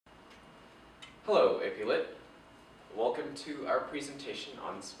Hello, AP Lit. Welcome to our presentation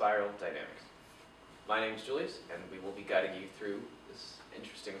on spiral dynamics. My name is Julius, and we will be guiding you through this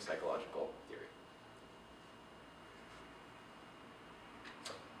interesting psychological theory.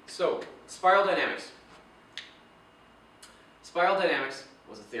 So, spiral dynamics. Spiral dynamics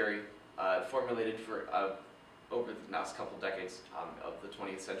was a theory formulated for over the last couple decades of the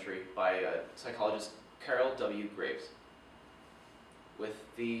 20th century by psychologist Carol W. Graves, with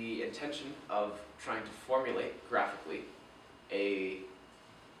the intention of trying to formulate graphically a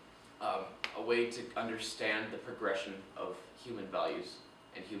way to understand the progression of human values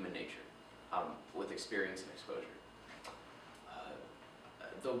and human nature with experience and exposure.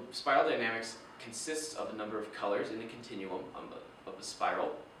 The spiral dynamics consists of a number of colors in a continuum of a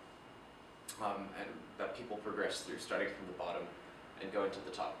spiral, and that people progress through, starting from the bottom and going to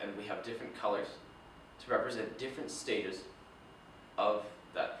the top. And we have different colors to represent different stages of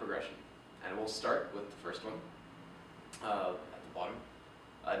that progression. And we'll start with the first one at the bottom,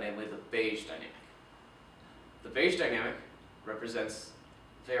 namely the beige dynamic. The beige dynamic represents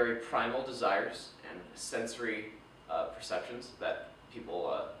very primal desires and sensory perceptions that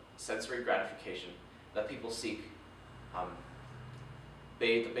people, sensory gratification that people seek.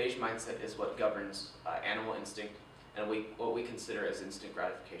 The beige mindset is what governs animal instinct and what we consider as instant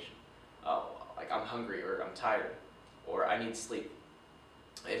gratification. Like I'm hungry, or I'm tired, or I need sleep.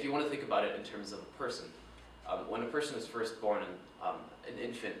 If you want to think about it in terms of a person, when a person is first born, and an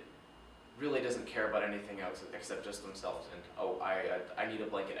infant really doesn't care about anything else except just themselves, and I need a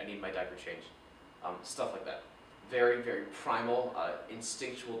blanket, I need my diaper changed, stuff like that. Very, very primal,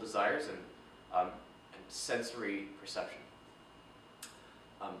 instinctual desires and sensory perception.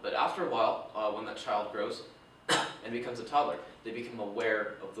 But after a while, when that child grows and becomes a toddler, they become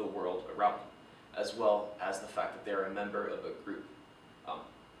aware of the world around them, as well as the fact that they're a member of a group.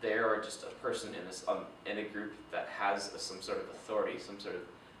 They are just a person in a group that has some sort of authority, some sort of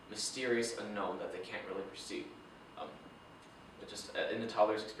mysterious unknown that they can't really perceive. Just in the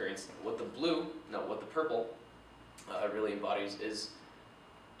toddler's experience, what the purple really embodies is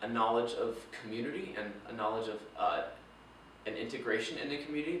a knowledge of community and a knowledge of an integration in the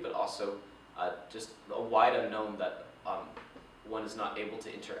community, but also just a wide unknown that one is not able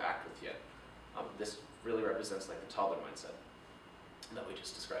to interact with yet. This really represents like the toddler mindset that we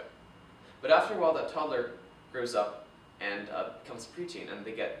just described. But after a while, that toddler grows up and becomes preteen, and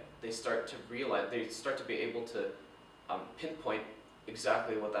they start to realize, they start to be able to pinpoint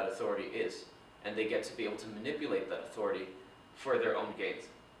exactly what that authority is, and they get to be able to manipulate that authority for their own gains.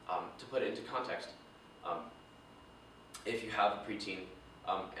 To put it into context, if you have a preteen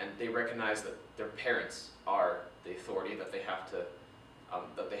and they recognize that their parents are the authority that they have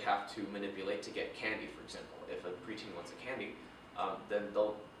to manipulate to get candy, for example. If a preteen wants a candy, then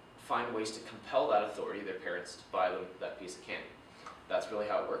they'll find ways to compel that authority, their parents, to buy them that piece of candy. That's really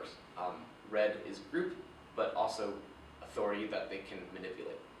how it works. Red is group, but also authority that they can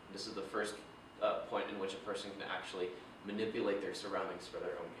manipulate. This is the first point in which a person can actually manipulate their surroundings for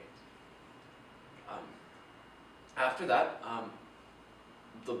their own gains. After that,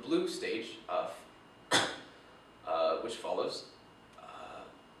 the blue stage, which follows,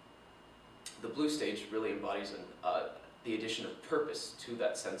 the blue stage really embodies the addition of purpose to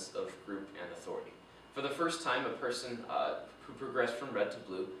that sense of group and authority. For the first time, a person who progressed from red to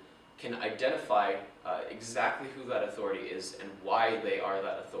blue can identify exactly who that authority is and why they are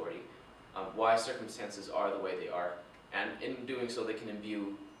that authority, why circumstances are the way they are, and in doing so they can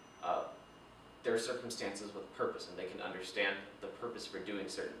imbue their circumstances with purpose, and they can understand the purpose for doing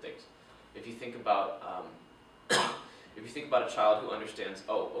certain things. If you think about a child who understands,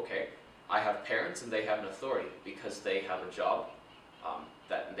 oh, okay, I have parents and they have an authority because they have a job,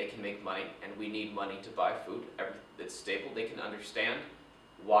 that they can make money, and we need money to buy food that's stable. They can understand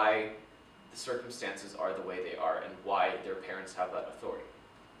why the circumstances are the way they are and why their parents have that authority.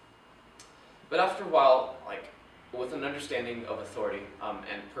 But after a while, with an understanding of authority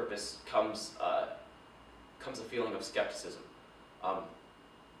and purpose comes a feeling of skepticism.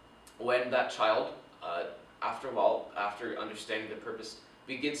 When that child, after a while, after understanding the purpose,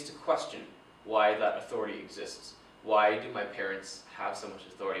 begins to question why that authority exists. Why do my parents have so much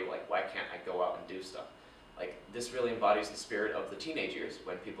authority? Why can't I go out and do stuff? This really embodies the spirit of the teenage years,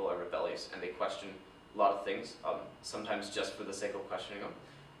 when people are rebellious and they question a lot of things, sometimes just for the sake of questioning them.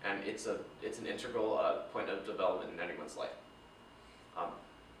 And it's an integral point of development in anyone's life.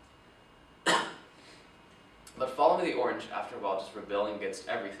 But following the orange, after a while, just rebelling against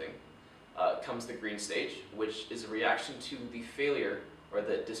everything, comes the green stage, which is a reaction to the failure or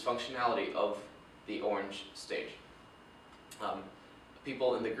the dysfunctionality of the orange stage.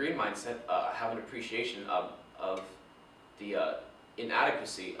 people in the green mindset have an appreciation of the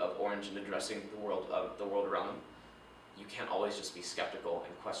inadequacy of orange in addressing the world around them. You can't always just be skeptical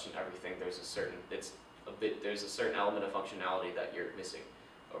and question everything. There's a certain element of functionality that you're missing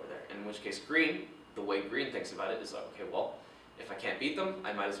over there. In which case, green, the way green thinks about it is like, okay, well, if I can't beat them,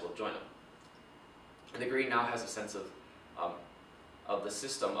 I might as well join them. And the green now has a sense of the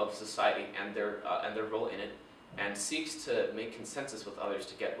system of society and their role in it, and seeks to make consensus with others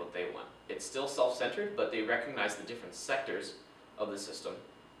to get what they want. It's still self-centered, but they recognize the different sectors of the system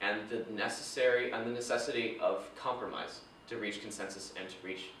and the necessity of compromise to reach consensus and to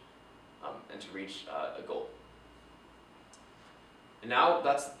reach a goal. And now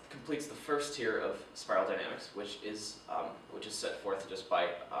that completes the first tier of spiral dynamics, which is set forth just by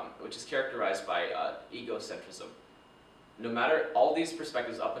which is characterized by egocentrism. No matter all these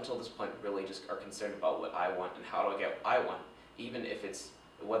perspectives up until this point really just are concerned about what I want and how do I get what I want, even if it's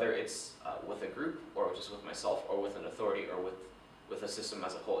whether it's with a group or just with myself or with an authority or with a system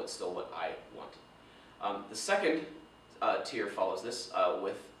as a whole, it's still what I want. The second tier follows this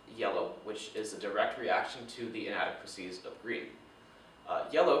with yellow, which is a direct reaction to the inadequacies of green.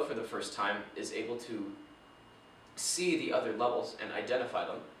 Yellow, for the first time, is able to see the other levels and identify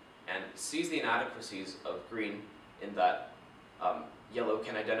them, and sees the inadequacies of green in that yellow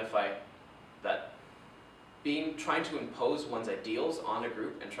can identify that trying to impose one's ideals on a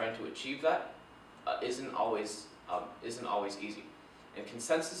group and trying to achieve that isn't always easy. And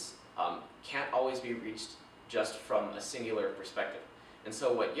consensus can't always be reached just from a singular perspective. And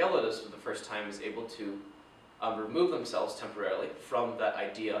so what yellow does for the first time is able to remove themselves temporarily from that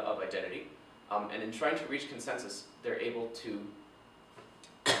idea of identity. And in trying to reach consensus,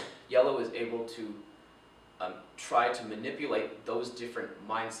 yellow is able to try to manipulate those different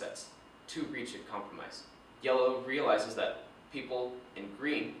mindsets to reach a compromise. Yellow realizes that people in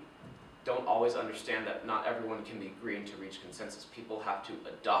green don't always understand that not everyone can be green to reach consensus. People have to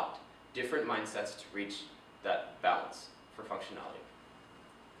adopt different mindsets to reach that balance for functionality.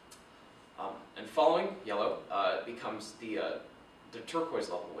 And following yellow becomes the turquoise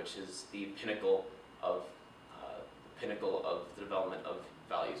level, which is the pinnacle of the development of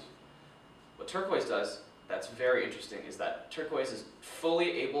values. What turquoise does that's very interesting is that turquoise is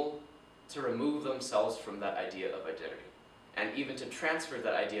fully able to remove themselves from that idea of identity, and even to transfer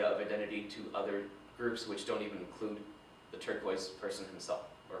that idea of identity to other groups which don't even include the turquoise person himself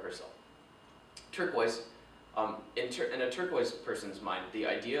or herself. Turquoise, in a turquoise person's mind, the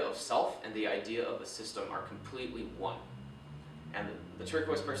idea of self and the idea of a system are completely one. And the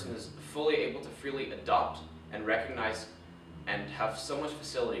turquoise person is fully able to freely adopt and recognize and have so much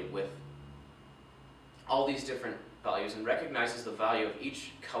facility with all these different values, and recognizes the value of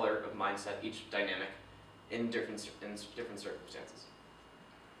each color of mindset, each dynamic, in different circumstances.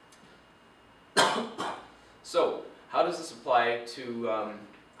 So, how does this apply to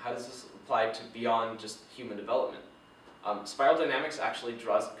beyond just human development? Spiral dynamics actually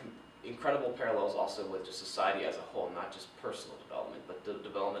draws incredible parallels also with just society as a whole, not just personal development, but the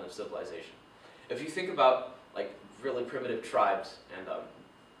development of civilization. If you think about like really primitive tribes and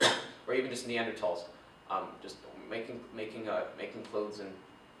or even just Neanderthals, just making clothes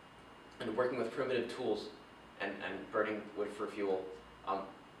and working with primitive tools and burning wood for fuel,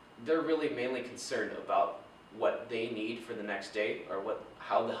 they're really mainly concerned about what they need for the next day, or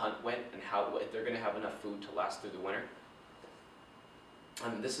how the hunt went, and if they're going to have enough food to last through the winter.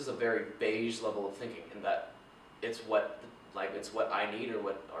 And this is a very beige level of thinking, in that it's what I need or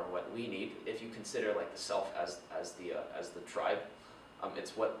what we need. If you consider like the self as the tribe,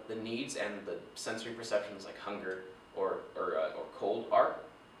 it's what the needs and the sensory perceptions like hunger or cold are,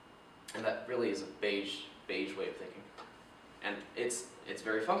 and that really is a beige way of thinking. And it's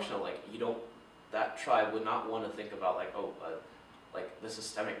very functional. Like that tribe would not want to think about like the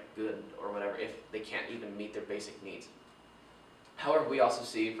systemic good or whatever if they can't even meet their basic needs. However, we also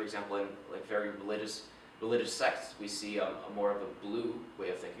see, for example, in like very religious sects, we see a more of a blue way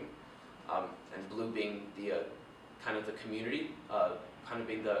of thinking, and blue being the kind of the community,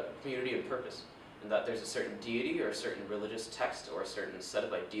 being the community and purpose, and that there's a certain deity or a certain religious text or a certain set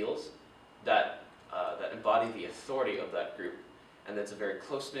of ideals that embody the authority of that group, and that's a very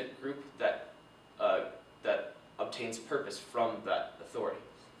close-knit group that obtains purpose from that authority.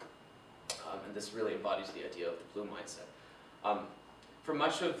 And this really embodies the idea of the blue mindset. For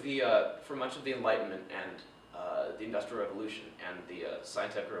much of the Enlightenment and the Industrial Revolution and the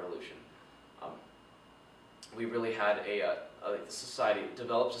Scientific Revolution, we really had a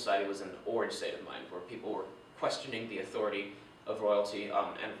developed society was in an orange state of mind, where people were questioning the authority of royalty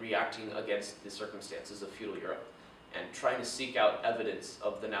and reacting against the circumstances of feudal Europe. and trying to seek out evidence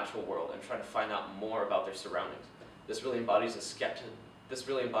of the natural world and trying to find out more about their surroundings. This really embodies the skepticism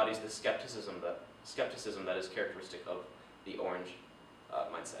that is characteristic of the orange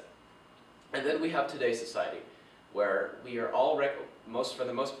mindset. And then we have today's society, where we are all, for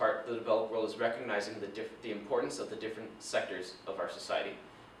the most part, the developed world is recognizing the importance of the different sectors of our society,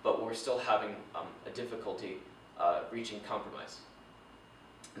 but we're still having a difficulty reaching compromise.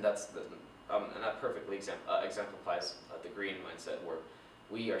 And that perfectly exemplifies the green mindset, where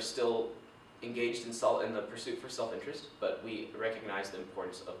we are still engaged in the pursuit for self-interest, but we recognize the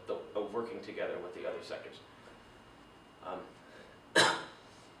importance of working together with the other sectors.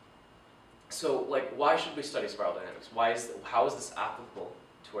 So, like, why should we study spiral dynamics? How is this applicable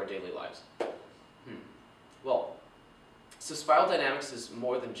to our daily lives? Well, so spiral dynamics is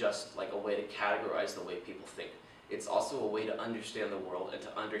more than just like a way to categorize the way people think. It's also a way to understand the world and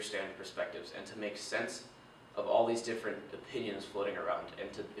to understand perspectives and to make sense of all these different opinions floating around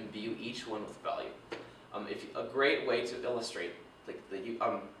and to imbue each one with value. A great way to illustrate like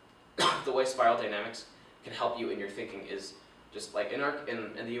the way spiral dynamics can help you in your thinking is just like in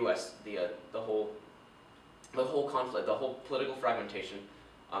the U.S. the whole conflict, the whole political fragmentation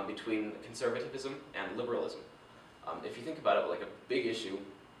between conservatism and liberalism. If you think about it, like a big issue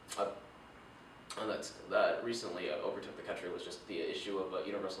that recently overtook the country was just the issue of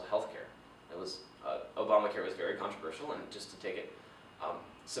universal health care. It was Obamacare was very controversial, and just to take it,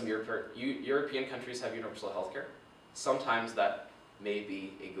 some European countries have universal health care. Sometimes that may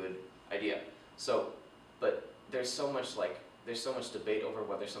be a good idea. So, but there's so much debate over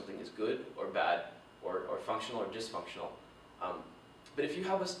whether something is good or bad, or functional or dysfunctional. But if you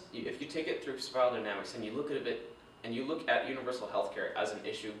take it through spiral dynamics and you look at universal health care as an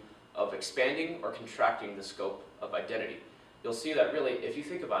issue of expanding or contracting the scope of identity, you'll see that really, if you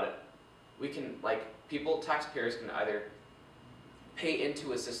think about it, we can, taxpayers can either pay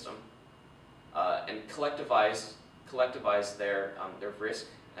into a system and collectivize their risk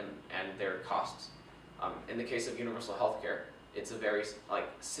and their costs. In the case of universal health care, it's a very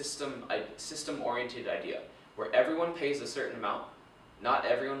system-oriented idea, where everyone pays a certain amount. Not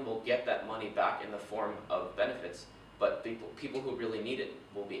everyone will get that money back in the form of benefits, but people who really need it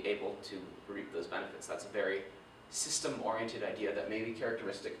will be able to reap those benefits. That's a very system-oriented idea that may be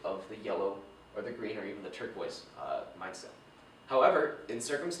characteristic of the yellow or the green or even the turquoise mindset. However, in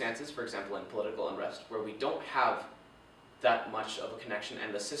circumstances, for example in political unrest, where we don't have that much of a connection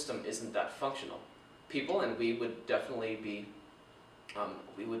and the system isn't that functional, people, and we would definitely be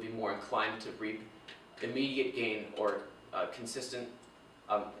more inclined to reap immediate gain or consistent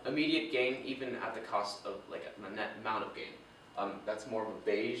immediate gain, even at the cost of like a net amount of gain. That's more of a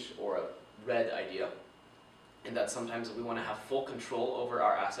beige or a red idea, and that sometimes we want to have full control over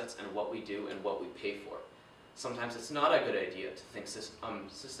our assets and what we do and what we pay for. Sometimes it's not a good idea to think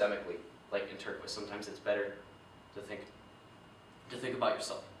systemically, like in turquoise. Sometimes it's better to think about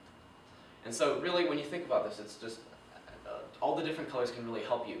yourself. And so really, when you think about this, it's just all the different colors can really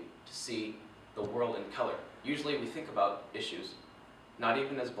help you to see the world in color. Usually we think about issues not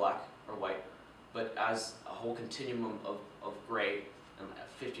even as black or white, but as a whole continuum of gray and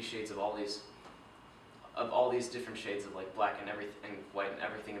 50 shades of all these different shades of like black and everything, white and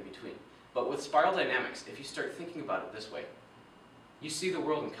everything in between. But with spiral dynamics, if you start thinking about it this way, you see the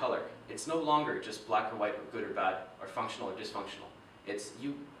world in color. It's no longer just black or white or good or bad or functional or dysfunctional. It's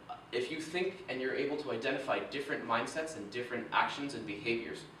if you think and you're able to identify different mindsets and different actions and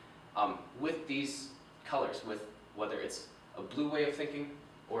behaviors with these colors, with whether it's a blue way of thinking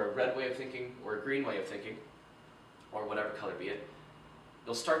or a red way of thinking or a green way of thinking or whatever color be it,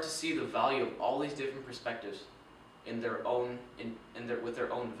 you'll start to see the value of all these different perspectives with their own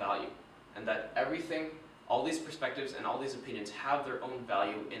value, and that all these perspectives and all these opinions have their own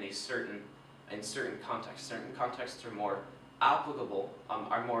value in certain contexts. Certain contexts are more applicable,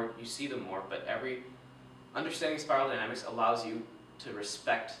 you see them more, but understanding spiral dynamics allows you to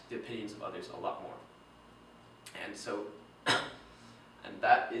respect the opinions of others a lot more. And so, and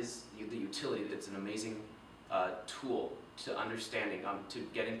that is the utility. It's an amazing tool to understanding, to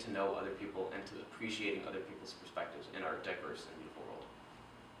getting to know other people and to appreciating other people's perspectives in our diverse and beautiful world.